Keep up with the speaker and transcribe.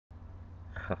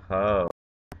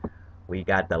We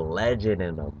got the legend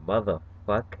in the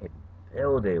motherfucking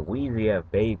building. Weezy F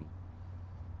baby.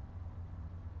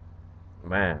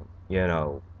 Man,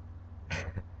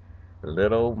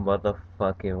 little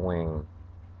motherfucking Wayne.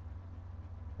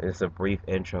 It's a brief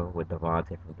intro with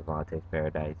Devontae from Devontae's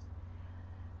Paradise.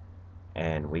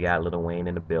 And we got Lil Wayne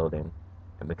in the building.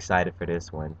 I'm excited for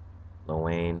this one. Lil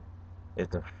Wayne is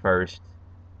the first.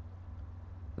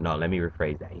 No, let me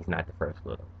rephrase that. He's not the first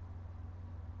Little.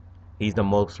 He's the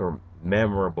most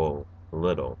memorable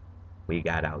Little we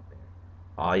got out there.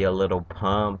 All your little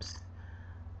pumps,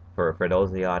 for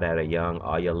those of y'all that are young,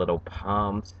 all your little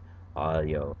pumps, all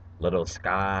your little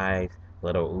skies,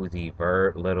 little Uzi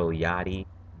Vert, little Yachty.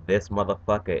 This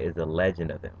motherfucker is a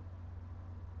legend of them.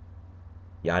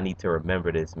 Y'all need to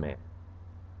remember this man.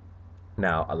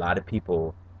 Now, a lot of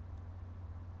people,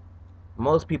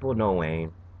 most people know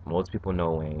Wayne. Most people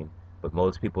know Wayne. But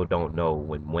most people don't know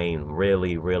when Wayne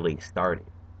really, really started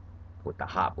with the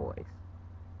Hot Boys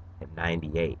in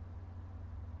 '98.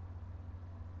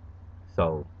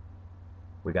 So,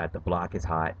 we got The Block is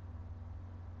Hot.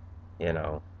 You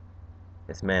know,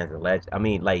 this man's a legend. I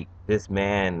mean, like, this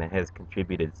man has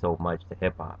contributed so much to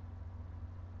hip hop.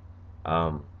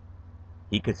 Um,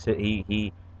 he could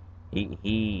he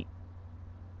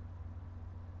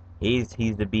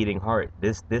he's the beating heart.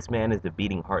 This man is the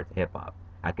beating heart to hip hop.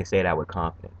 I can say that with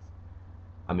confidence.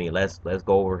 I mean, let's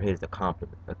go over his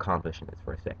accomplishments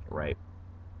for a second, right?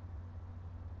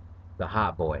 The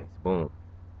Hot Boys, boom.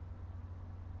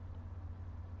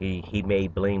 He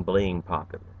made Bling Bling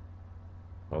popular.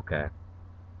 Okay.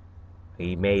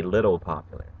 He made Little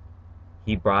popular.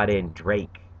 He brought in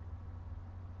Drake.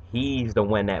 He's the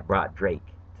one that brought Drake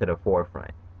to the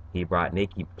forefront. He brought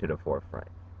Nicki to the forefront.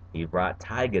 He brought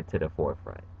Tyga to the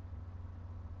forefront.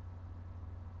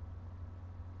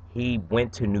 He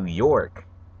went to New York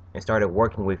and started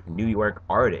working with New York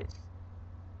artists,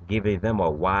 giving them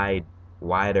wider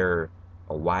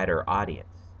audience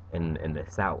in the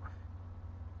South.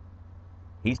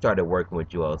 He started working with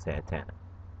Joel Santana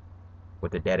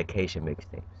with the Dedication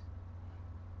mixtapes.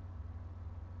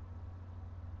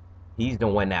 He's the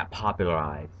one that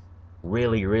popularized,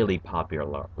 really, really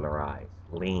popularized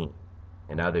lean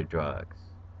and other drugs.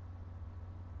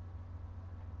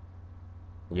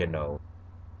 You know,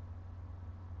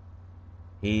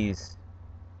 he's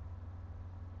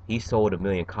he sold 1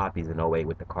 million copies in '08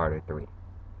 with the Carter 3.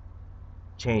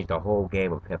 Changed the whole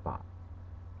game of hip hop.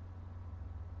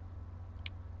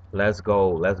 Let's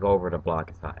go over The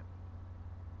Block is Hot.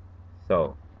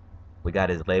 So, we got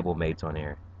his label mates on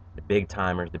here. The Big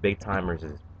Timers. The Big Timers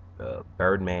is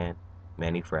Birdman,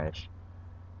 Manny Fresh.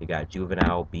 You got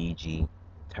Juvenile, BG,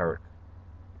 Turk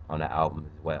on the album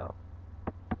as well.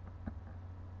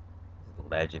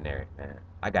 Legendary, man.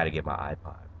 I gotta get my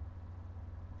iPod.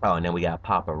 Oh, and then we got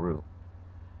Papa Roo.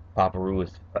 Papa Roo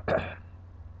is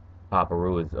Papa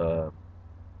Roo is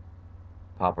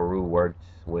Papa Roo works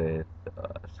with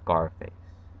Scarface.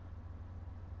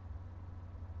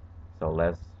 So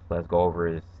let's go over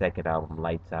his second album,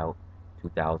 Lights Out,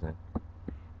 2000.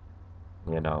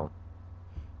 You know,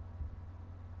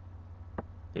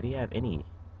 did he have any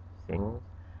singles?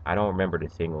 I don't remember the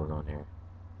singles on there.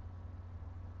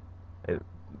 It,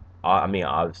 I mean,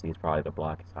 obviously, it's probably The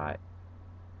Block is Hot.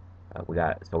 We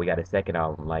got a second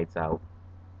album, Lights Out.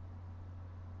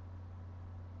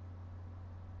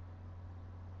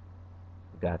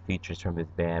 We got features from his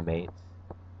bandmates,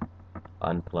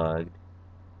 Unplugged,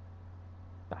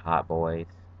 The Hot Boys,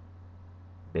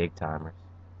 Big Timers.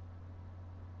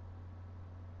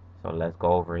 So let's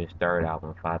go over his third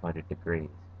album, 500 Degrees.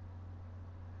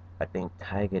 I think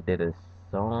Tyga did a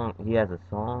song. He has a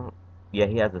song. Yeah,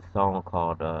 he has a song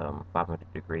called 500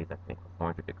 Degrees, I think, or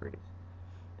 400 Degrees.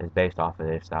 It's based off of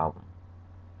this album.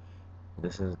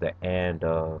 This is the end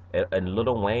of. And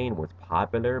Lil Wayne was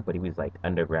popular, but he was like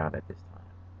underground at this time.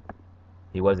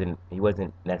 He wasn't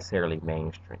necessarily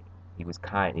mainstream. He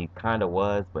kind of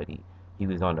was, but he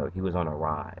was on a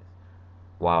rise.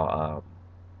 While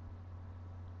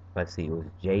let's see, it was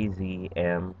Jay Z,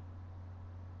 and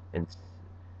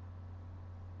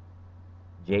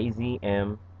Jay Z,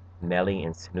 Nelly,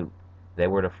 and Snoop. They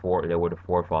were the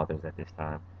forefathers at this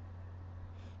time.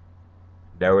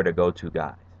 They were the go-to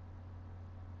guys.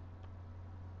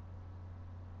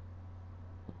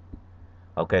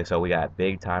 Okay, so we got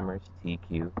Big Timers,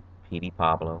 TQ, PD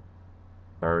Pablo,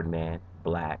 Birdman,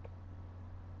 Black.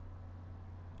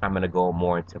 I'm gonna go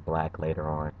more into Black later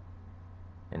on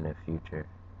in the future.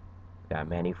 We got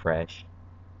Manny Fresh,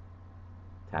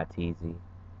 Tatizi,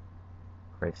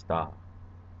 Christoph.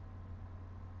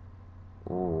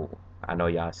 Ooh, I know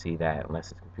y'all see that unless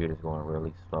this computer's going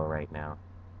really slow right now.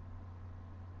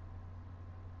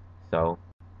 So,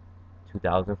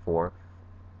 2004,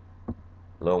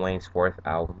 Lil Wayne's fourth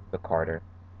album, The Carter.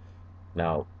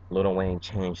 Now, Lil Wayne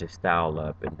changed his style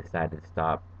up and decided to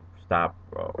stop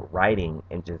writing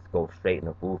and just go straight in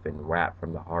the booth and rap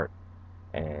from the heart.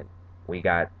 And we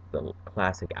got the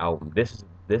classic album. This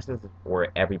is where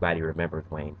everybody remembers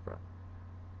Wayne from.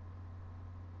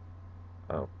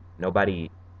 Uh, nobody,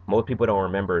 most people don't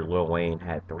remember Lil Wayne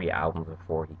had 3 albums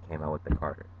before he came out with The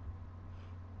Carter.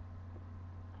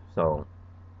 So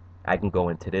I can go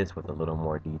into this with a little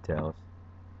more details.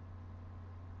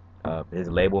 His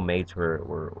label mates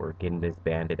were getting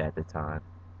disbanded at the time.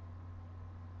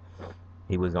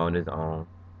 He was on his own.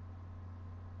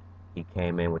 He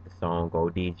came in with the song Go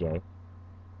DJ.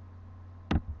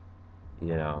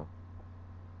 You know,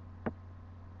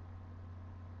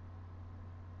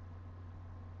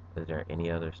 is there any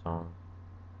other song?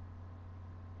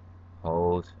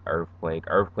 Hoes, Earthquake.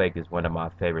 Earthquake is one of my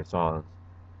favorite songs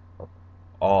of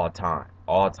all time.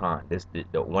 All time. This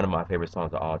one of my favorite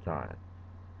songs of all time.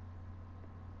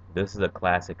 This is a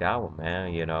classic album,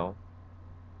 man, you know.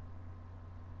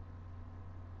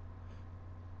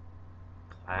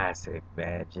 Classic,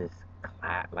 man. Just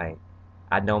like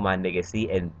I know my nigga. See,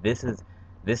 and this is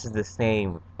the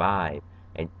same vibe.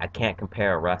 And I can't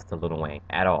compare Russ to Lil Wayne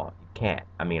at all. You can't.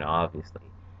 I mean, obviously.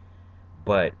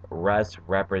 But Russ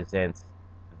represents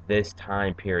this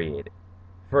time period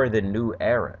for the new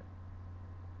era.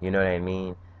 You know what I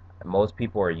mean? Most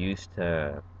people are used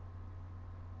to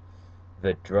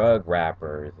the drug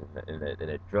rappers and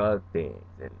the drug things.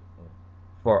 And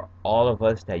for all of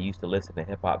us that used to listen to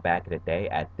hip hop back in the day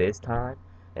at this time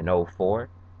in '04,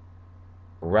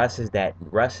 Russ is that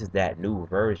new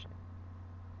version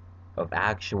of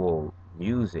actual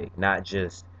music, not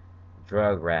just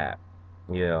drug rap,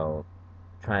 you know,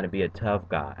 trying to be a tough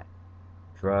guy,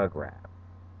 drug rap,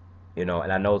 you know.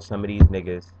 And I know some of these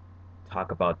niggas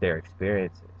talk about their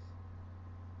experiences,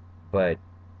 but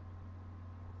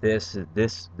this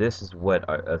is what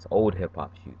us old hip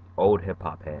hop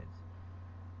heads.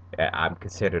 I'm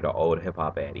considered an old hip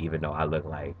hop head, even though I look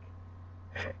like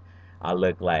I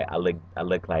look like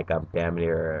I'm damn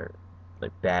near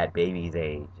like Bad Baby's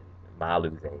age and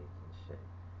Malu's age and shit.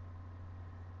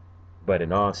 But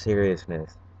in all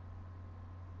seriousness,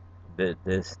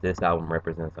 this album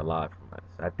represents a lot from us.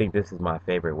 I think this is my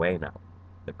favorite Wayne album.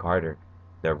 The Carter,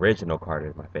 the original Carter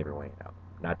is my favorite Wayne album.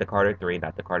 Not the Carter 3,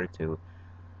 not the Carter 2.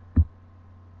 The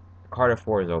Carter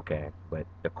 4 is okay, but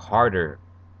the Carter,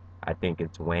 I think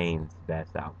it's Wayne's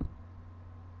best album.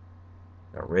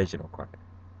 The original Carter.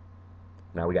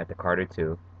 Now we got the Carter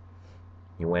 2.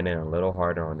 He went in a little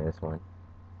harder on this one.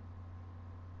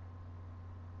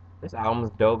 This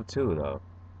album's dope too, though.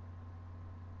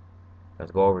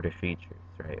 Let's go over the features,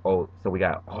 right? Oh, so we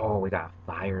got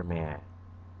Fireman.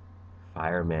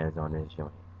 Fireman's on this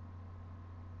joint.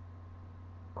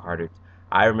 Carter.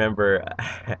 I remember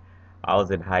I was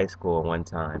in high school one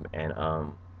time, and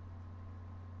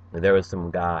there was some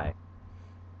guy.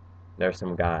 There's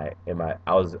some guy in my.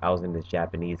 I was in this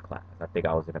Japanese class. I think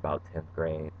I was in about 10th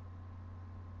grade.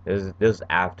 This was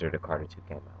after the Carter 2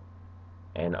 came out,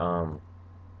 and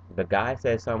the guy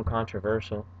said something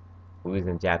controversial. We was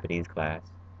in Japanese class,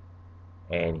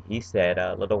 and he said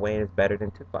Lil Wayne is better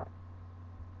than Tupac.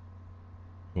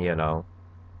 You know,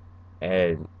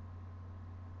 and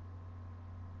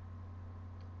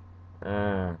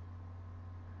uh,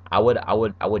 I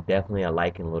would definitely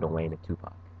liken Lil Wayne to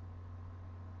Tupac.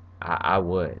 I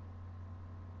would,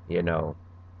 you know,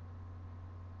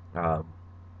 um,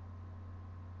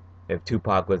 if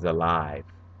Tupac was alive,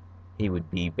 he would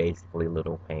be basically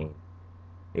Lil Wayne.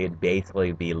 It'd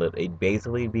basically be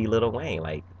Lil Wayne.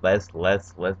 Like let's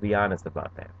be honest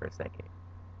about that for a second.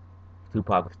 If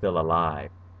Tupac was still alive,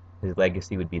 his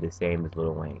legacy would be the same as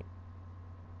Lil Wayne.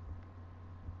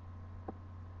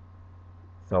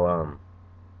 So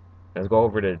let's go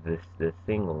over the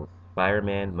singles.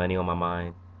 Fireman, Money on My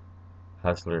Mind,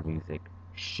 Hustler Music,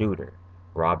 Shooter,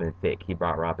 Robin Thicke. He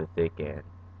brought Robin Thicke in.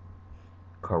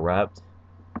 Corrupt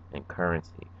and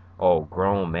Currency. Oh,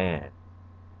 Grown Man.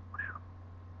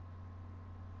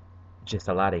 Just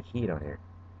a lot of heat on here.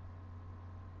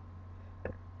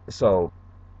 So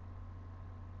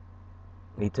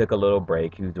he took a little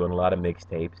break. He was doing a lot of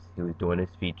mixtapes. He was doing his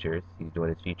features. He was doing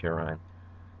his feature run.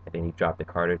 And then he dropped the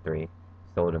Carter 3.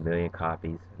 Sold 1 million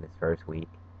copies in his first week.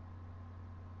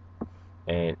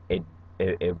 And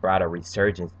it brought a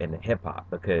resurgence in the hip hop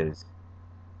because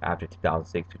after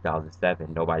 2006,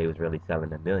 2007, nobody was really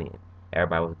selling 1 million.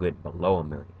 Everybody was getting below 1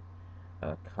 million.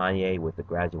 Kanye with the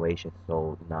Graduation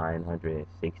sold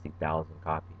 960,000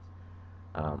 copies.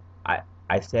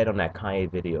 I said on that Kanye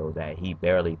video that he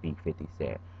barely beat 50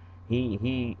 Cent.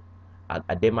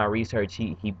 I did my research.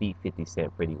 He beat 50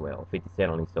 Cent pretty well. 50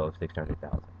 Cent only sold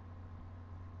 600,000,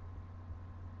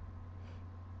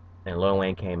 and Lil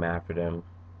Wayne came after them,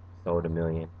 sold 1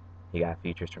 million. He got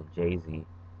features from Jay-Z,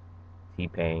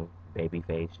 T-Pain,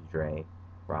 Babyface, Dre,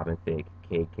 Robin Thicke,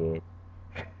 Kid,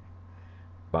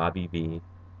 Bobby V,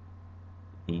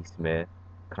 D Smith,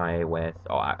 Kanye West.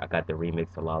 Oh, I got the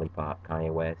remix of Lollipop.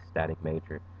 Kanye West, Static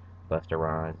Major, Busta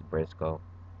Rhymes, Briscoe,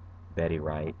 Betty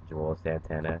Wright, Joel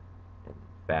Santana, and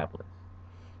Fabulous.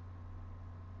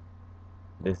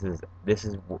 This is this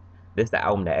is this the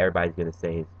album that everybody's gonna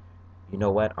say is, you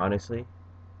know what? Honestly,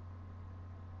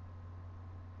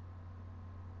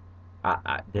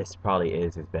 this probably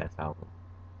is his best album.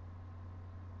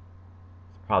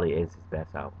 This probably is his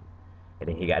best album. And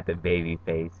then he got the baby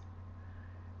face.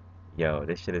 Yo,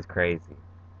 this shit is crazy.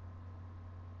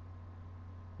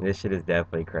 This shit is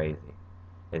definitely crazy.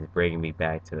 It's bringing me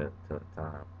back to the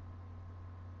time.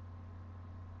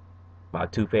 My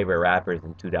two favorite rappers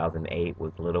in 2008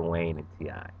 was Lil Wayne and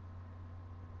T.I.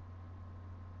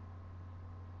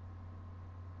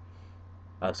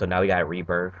 So now we got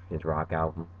Rebirth, his rock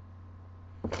album.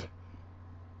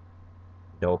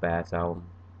 Dope ass album.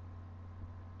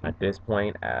 At this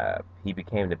point, he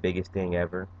became the biggest thing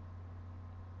ever.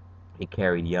 He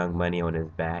carried Young Money on his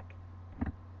back,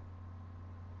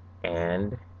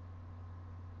 and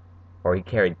or he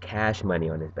carried Cash Money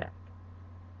on his back,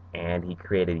 and he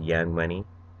created Young Money.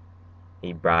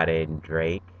 He brought in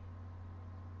Drake,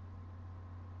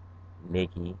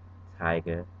 Nicki,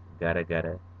 Tyga, Gutta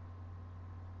Gutta.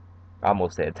 I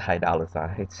almost said Ty Dolla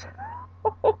Signs.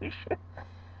 Oh shit.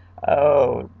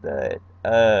 Oh, that.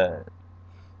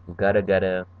 Gutta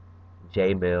Gutta,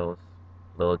 J Mills,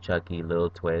 Lil Chucky, Lil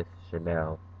Twist,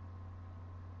 Chanel,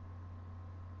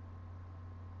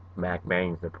 Mac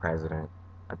Marion's the president.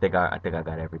 I think I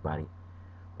got everybody.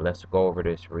 But let's go over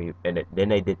this then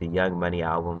they did the Young Money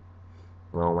album.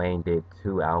 Lil Wayne did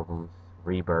 2 albums,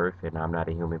 Rebirth and I'm Not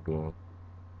a Human Being.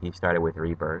 He started with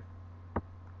Rebirth.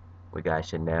 We got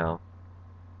Chanel.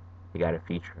 He got a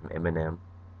feature from Eminem.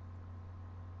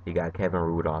 He got Kevin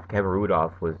Rudolph.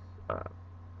 Uh,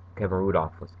 Kevin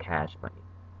Rudolph was Cash Money.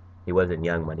 He wasn't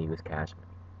Young Money. He was Cash Money.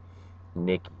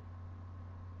 Nicki.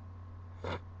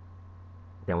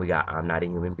 Then we got I'm Not a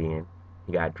Human Being.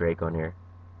 He got Drake on there.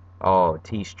 Oh,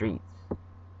 T Streets.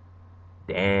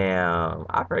 Damn,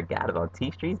 I forgot about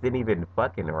T Streets. Didn't even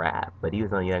fucking rap, but he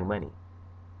was on Young Money.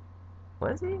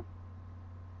 Was he?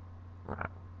 Wow.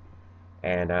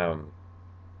 And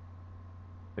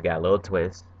we got Lil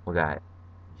Twist. We got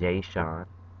Jay Sean.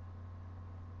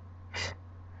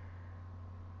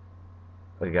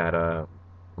 We got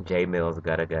J Mills,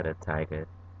 Gutta Gutta, Tyga,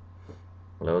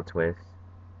 Lil Twist,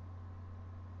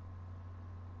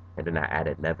 and then I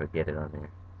added Never Get It on there.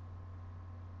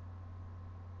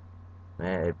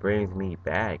 Man, it brings me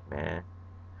back, man.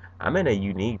 I'm in a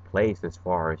unique place as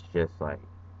far as just like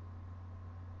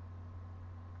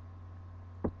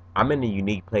I'm in a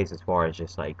unique place as far as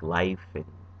just like life and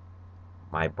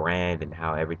my brand and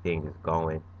how everything is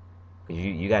going. Cause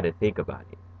you got to think about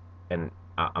it. And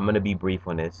I'm gonna be brief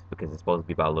on this because it's supposed to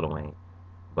be about Lil Wayne.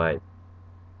 But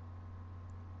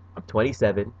I'm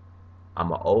 27.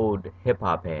 I'm an old hip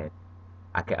hop head.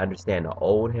 I can understand the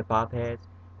old hip hop heads,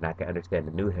 and I can understand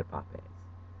the new hip hop heads.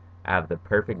 I have the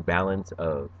perfect balance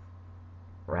of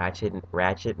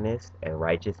ratchetness and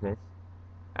righteousness.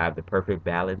 I have the perfect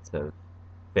balance of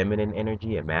feminine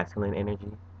energy and masculine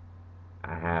energy.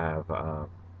 I have I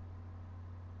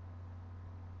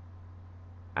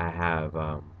have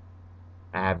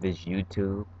I have this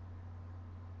YouTube.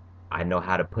 I know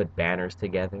how to put banners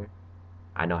together.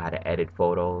 I know how to edit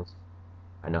photos.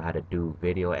 I know how to do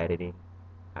video editing.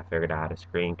 I figured out how to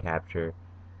screen capture.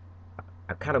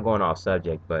 I'm kind of going off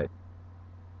subject, but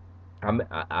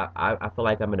I feel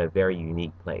like I'm in a very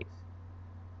unique place.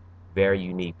 Very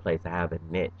unique place. I have a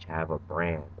niche. I have a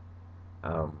brand.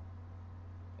 Um,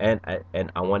 and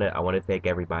I wanna thank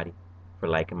everybody for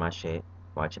liking my shit,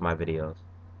 watching my videos.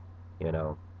 You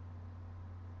know,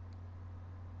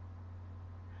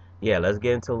 yeah. Let's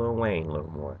get into Lil Wayne a little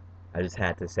more. I just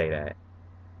had to say that.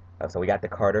 So we got the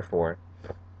Carter 4.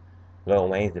 Lil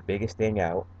Wayne's the biggest thing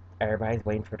out. Everybody's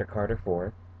waiting for the Carter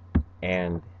 4,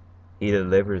 and he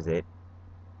delivers it.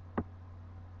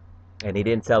 And he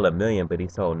didn't sell 1 million, but he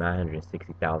sold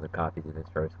 960,000 copies in his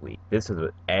first week. This is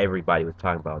what everybody was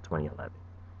talking about in 2011.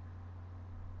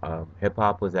 Hip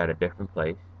hop was at a different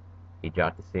place. He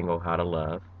dropped the single "How to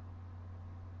Love."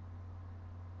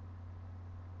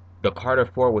 The Carter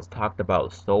 4 was talked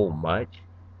about so much.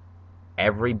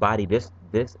 Everybody, this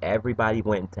everybody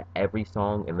went into every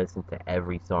song and listened to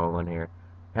every song on here.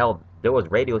 Hell, there was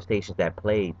radio stations that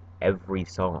played every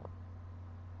song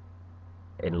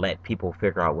and let people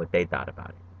figure out what they thought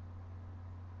about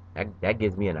it. That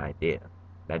gives me an idea.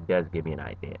 That does give me an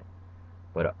idea.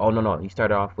 But oh no, he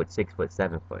started off with 6 foot,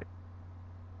 7 foot.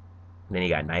 And then he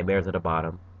got Nightmares at the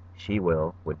Bottom, She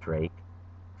Will with Drake.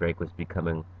 Drake was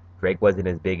becoming Drake wasn't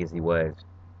as big as he was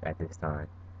at this time.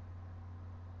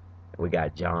 We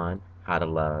got John, How to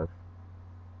Love.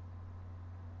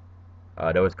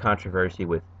 There was controversy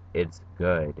with It's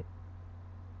Good.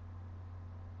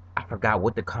 I forgot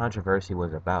what the controversy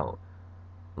was about.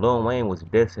 Lil Wayne was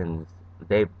dissing.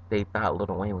 They thought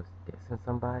Lil Wayne was dissing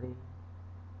somebody.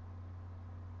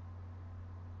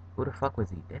 Who the fuck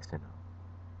was he dissing?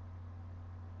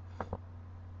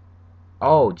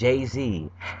 Oh, Jay Z.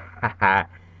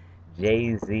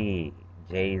 Jay Z.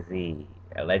 Jay Z.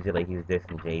 Allegedly, he was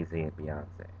dissing Jay Z and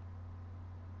Beyonce.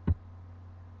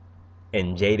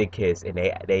 And Jadakiss, and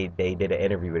they did an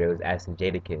interview where they was asking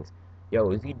Jadakiss, "Yo,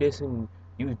 is he dissing?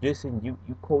 You was dissing? You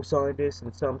co-signed this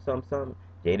and some."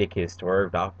 Jadakiss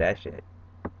swerved off that shit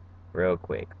real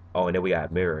quick. Oh, and then we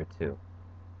got Mirror too.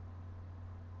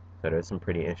 So there's some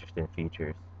pretty interesting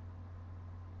features.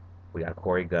 We got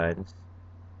Corey Guns.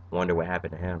 Wonder what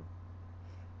happened to him.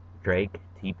 Drake,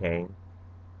 T-Pain,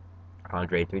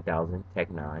 Andre 3000,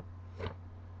 Tech Nine,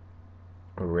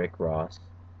 Rick Ross,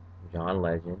 John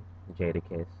Legend,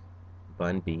 Jadakiss,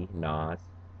 Bun B, Nas,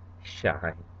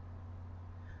 Shine,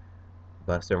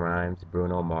 Busta Rhymes,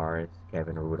 Bruno Mars,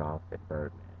 Kevin Rudolph, and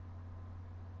Birdman.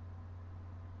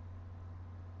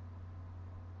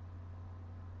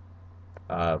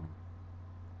 Um,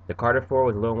 the Carter 4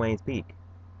 was Lil Wayne's peak.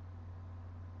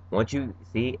 Once you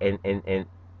see, and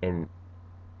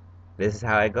this is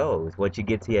how it goes. Once you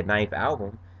get to your ninth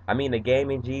album, I mean, the Game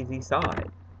and Jeezy saw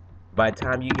it. By the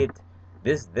time you get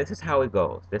this is how it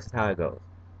goes. This is how it goes.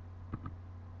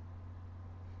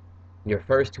 Your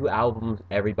first two albums,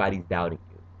 everybody's doubting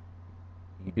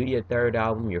you. You do your third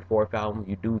album, your fourth album,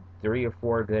 you do 3 or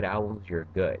 4 good albums, you're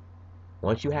good.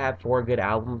 Once you have 4 good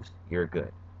albums, you're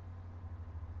good.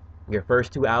 Your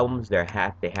first two albums, they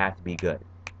have to be good.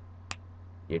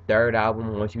 Your third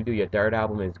album, once you do your third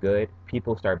album is good,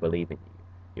 people start believing you.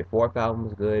 Your fourth album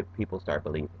is good, people start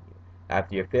believing you.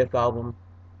 After your fifth album,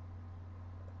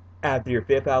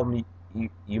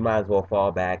 you might as well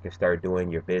fall back and start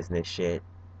doing your business shit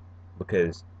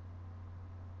because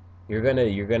you're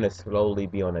gonna slowly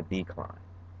be on a decline.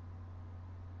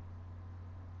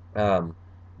 Um,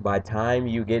 by the time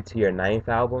you get to your ninth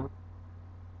album,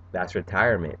 that's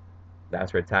retirement.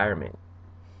 That's retirement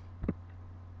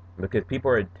because people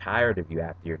are tired of you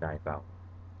after your ninth album.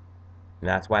 And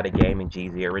that's why the Game and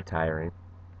Jeezy are retiring.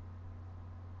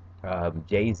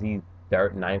 Jay Z's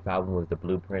ninth album was the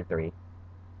Blueprint 3.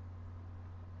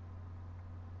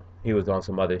 He was on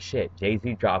some other shit. Jay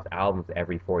Z drops albums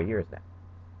every 4 years now.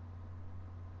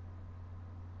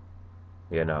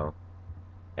 You know,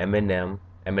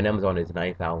 Eminem's on his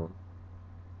ninth album.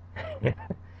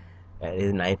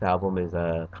 His ninth album is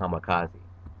Kamikaze.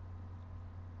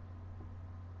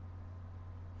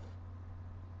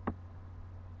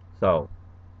 So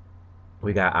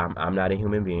we got I'm Not a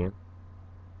Human Being.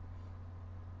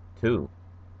 2.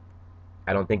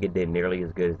 I don't think it did nearly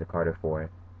as good as the Carter 4.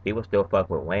 People still fuck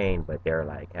with Wayne, but they're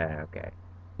like, okay.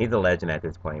 He's a legend at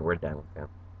this point. We're done with him.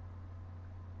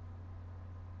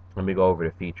 Let me go over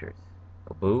the features.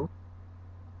 Boo,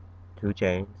 2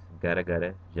 Chainz, Gutta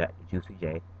Gutta, Juicy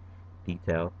J,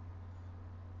 Detail,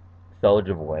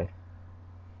 Soldier Boy,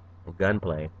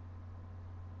 Gunplay,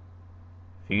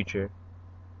 Future,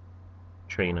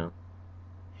 Trina,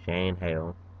 Shane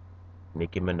Hale,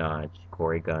 Nicki Minaj,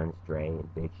 Corey Guns, Dre,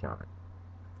 and Big Sean.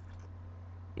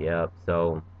 Yep,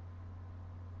 so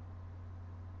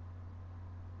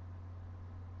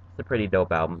it's a pretty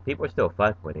dope album. People are still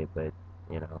fuck with it, but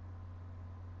you know.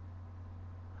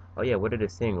 Oh yeah, what are the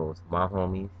singles? My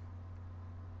Homies.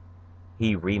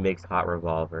 He remixed Hot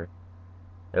Revolver.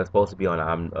 It was supposed to be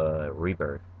on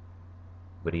Rebirth,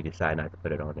 but he decided not to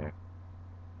put it on there.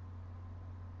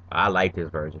 I like this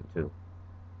version too.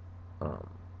 Um,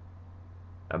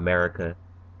 America,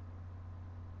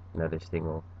 another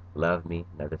single. Love Me,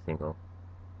 another single.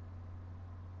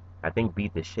 I think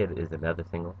Beat the Shit is another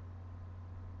single.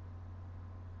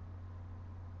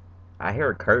 I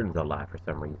hear Curtains a lot for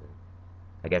some reason.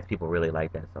 I guess people really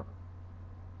like that song.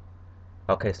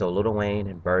 Okay, so Lil Wayne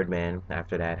and Birdman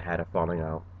after that had a falling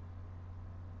out.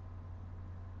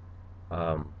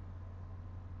 Um,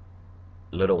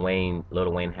 Lil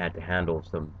Wayne had to handle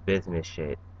some business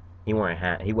shit. He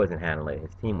wasn't handling it.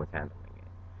 His team was handling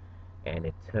it, and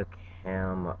it took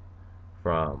him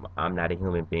from I'm Not a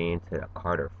Human Being to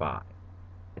Carter 5.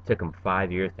 It took him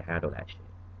 5 years to handle that shit.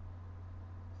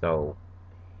 So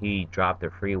he dropped the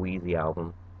Free Weezy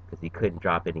album because he couldn't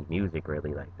drop any music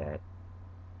really like that.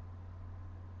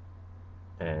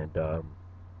 And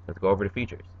let's go over the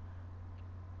features.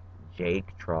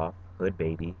 Jake Trough, Hood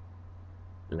Baby,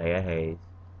 Leia Hayes,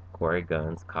 Corey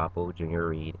Guns, Capo, Junior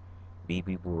Reed,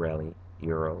 BB Burelli,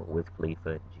 Euro, Wiz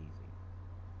Khalifa, Jeezy.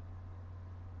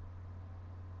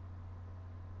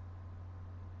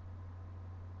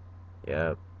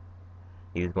 Yep.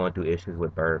 He was going through issues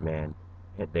with Birdman.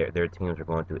 Their teams were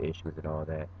going through issues and all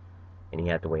that. And he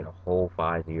had to wait a whole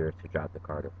 5 years to drop the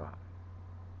Carter 5.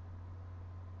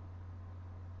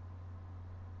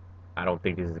 I don't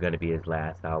think this is going to be his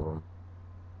last album.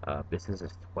 This is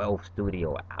his 12th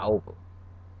studio album.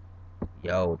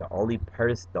 Yo, the only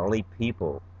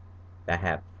people that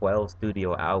have 12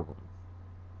 studio albums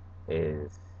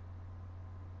is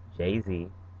Jay-Z,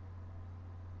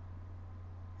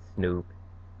 Snoop,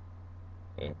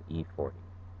 and E40.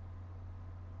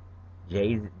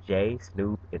 Jay,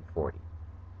 Snoop, and 40.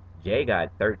 Jay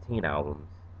got 13 albums,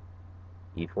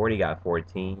 E40 got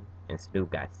 14, and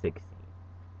Snoop got 16.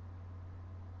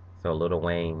 So Lil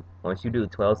Wayne, once you do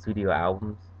 12 studio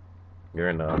albums,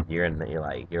 you're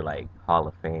like Hall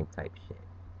of Fame type shit.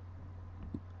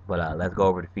 But let's go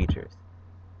over the features.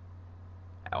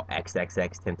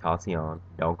 XXX Tentacion,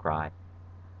 Don't Cry.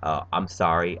 I'm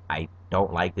sorry, I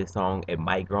don't like this song. It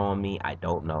might grow on me. I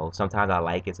don't know. Sometimes I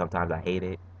like it, sometimes I hate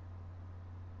it.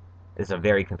 It's a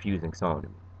very confusing song to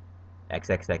me.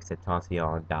 XXX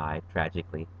Tentacion died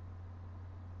tragically,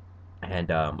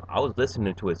 and I was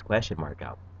listening to his Question Mark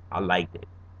album. I liked it.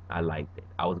 I liked it.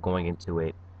 I was going into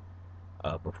it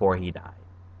before he died.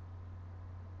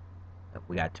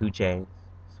 We got 2 Chainz,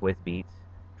 Swiss Beats,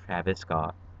 Travis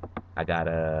Scott. I got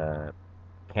a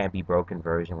Can't Be Broken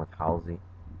version with Halsey,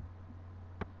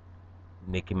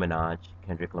 Nicki Minaj,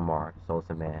 Kendrick Lamar,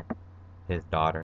 Sosa Man, his daughter.